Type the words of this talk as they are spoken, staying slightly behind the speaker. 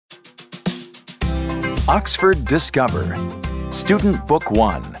Oxford Discover, Student Book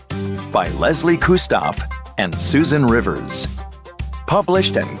 1 by Leslie Kustoff and Susan Rivers.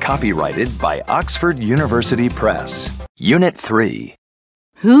 Published and copyrighted by Oxford University Press. Unit 3.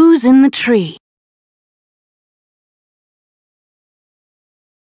 Who's in the tree?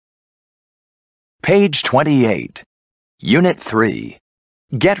 Page 28. Unit 3.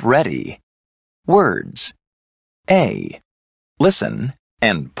 Get ready. Words. A. Listen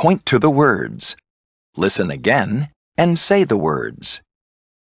and point to the words. Listen again and say the words.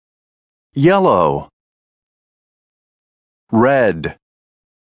 Yellow, red,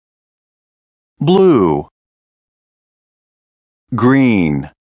 blue, green,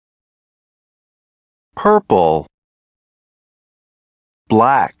 purple,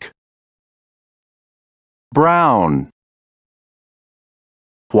 black, brown,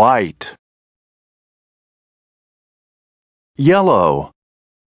 white, yellow,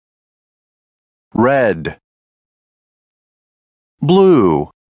 red, blue,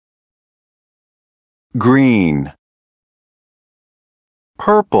 green,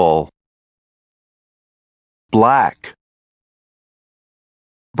 purple, black,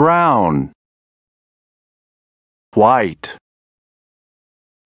 brown, white.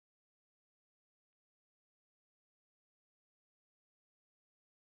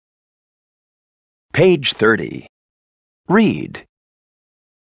 Page 30. Read.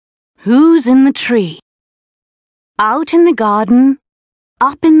 Who's in the tree? Out in the garden,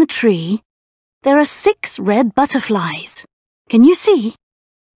 up in the tree, there are 6 red butterflies. Can you see?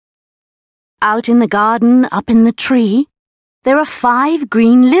 Out in the garden, up in the tree, there are 5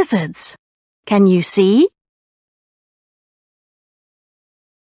 green lizards. Can you see?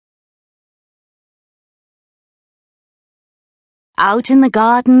 Out in the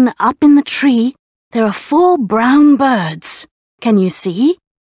garden, up in the tree, there are 4 brown birds. Can you see?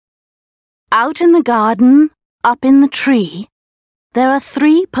 Out in the garden, up in the tree, there are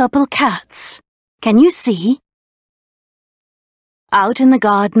 3 purple cats. Can you see? Out in the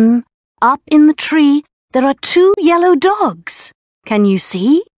garden, up in the tree, there are 2 yellow dogs. Can you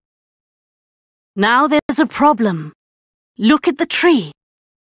see? Now there's a problem. Look at the tree.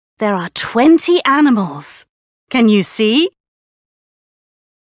 There are 20 animals. Can you see?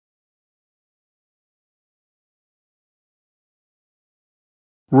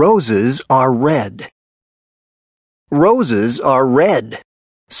 Roses are red. Roses are red.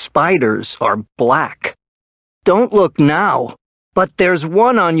 Spiders are black. Don't look now, but there's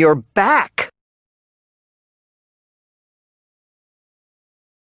one on your back.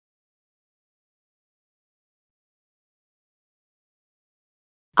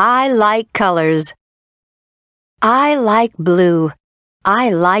 I like colors. I like blue. I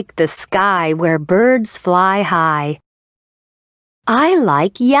like the sky where birds fly high. I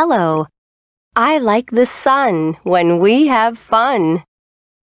like yellow. I like the sun when we have fun.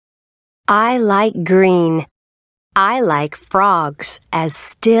 I like green. I like frogs as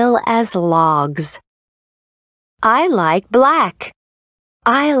still as logs. I like black.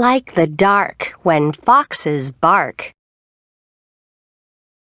 I like the dark when foxes bark.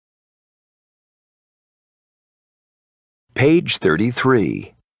 Page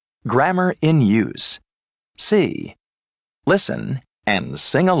 33. Grammar in use. C. Listen and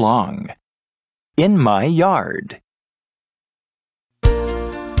sing along. In my yard.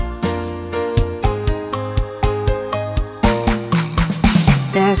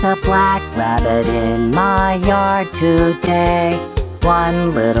 There's a black rabbit in my yard today.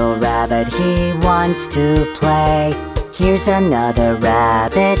 One little rabbit, he wants to play. Here's another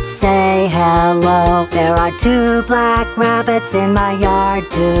rabbit, say hello. There are 2 black rabbits in my yard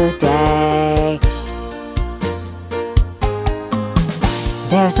today.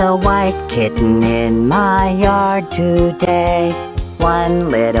 There's a white kitten in my yard today. One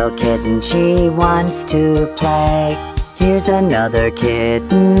little kitten, she wants to play. Here's another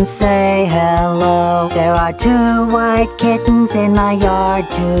kitten, say hello. There are 2 white kittens in my yard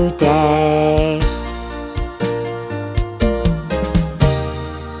today.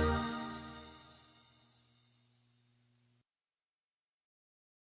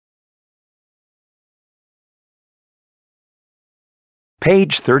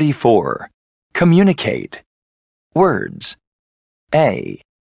 Page 34. Communicate. Words. A.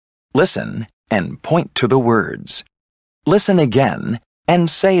 Listen and point to the words. Listen again and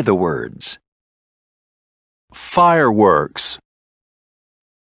say the words. Fireworks,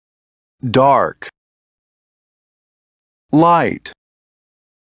 dark, light,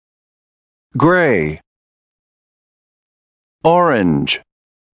 gray, orange,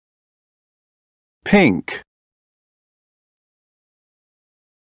 pink.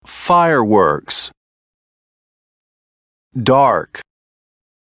 Fireworks. dark,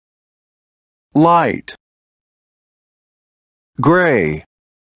 light, gray,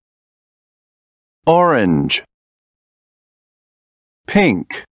 orange,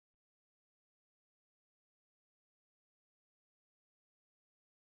 pink.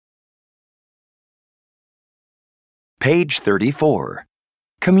 Page 34.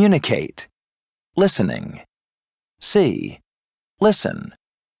 Communicate. Listening. See. Listen.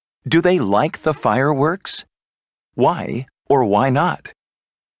 Do they like the fireworks? Why or why not?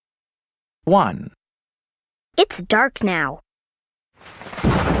 1. It's dark now.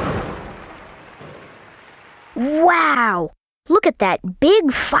 Wow! Look at that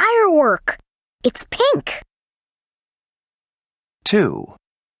big firework. It's pink. 2.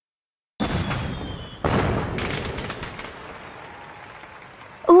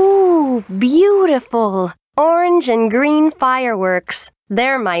 Ooh, beautiful! Orange and green fireworks.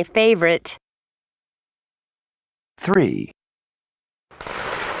 They're my favorite. 3.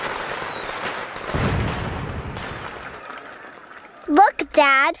 Look,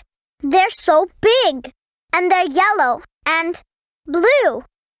 Dad. They're so big. And they're yellow and blue.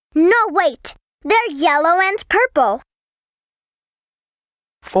 No, wait. They're yellow and purple.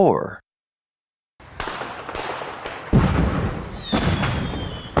 4.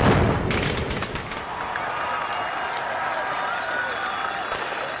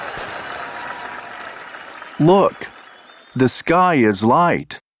 Look, the sky is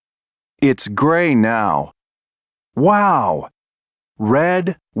light. It's gray now. Wow!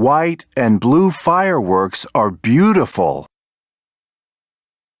 Red, white, and blue fireworks are beautiful.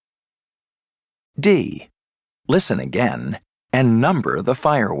 D. Listen again and number the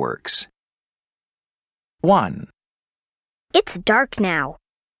fireworks. 1. It's dark now.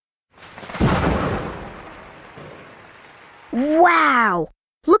 Wow!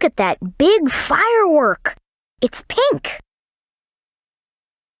 Look at that big firework. It's pink.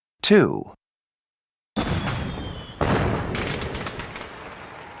 2.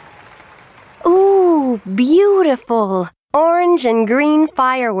 Ooh, beautiful! Orange and green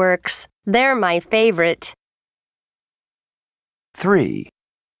fireworks. They're my favorite. 3.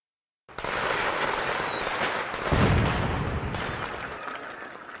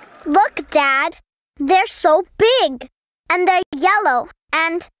 Look, Dad. They're so big. And they're yellow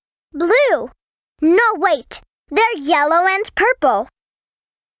and blue. No, wait. They're yellow and purple.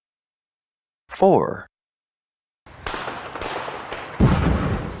 4.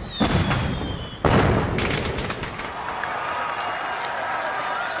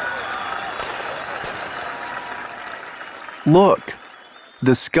 Look,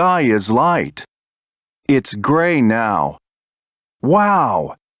 the sky is light. It's gray now.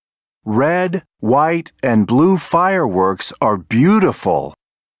 Wow! Red, white, and blue fireworks are beautiful.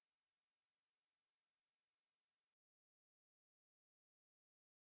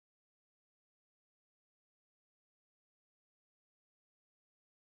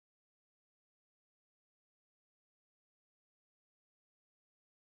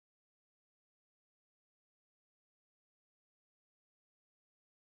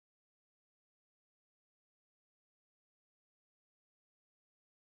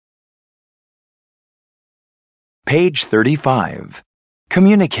 Page 35.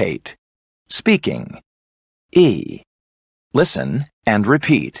 Communicate. Speaking. E. Listen and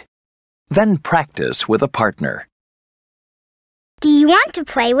repeat. Then practice with a partner. Do you want to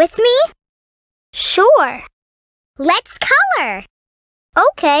play with me? Sure. Let's color.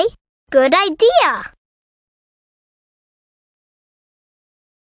 Okay, good idea.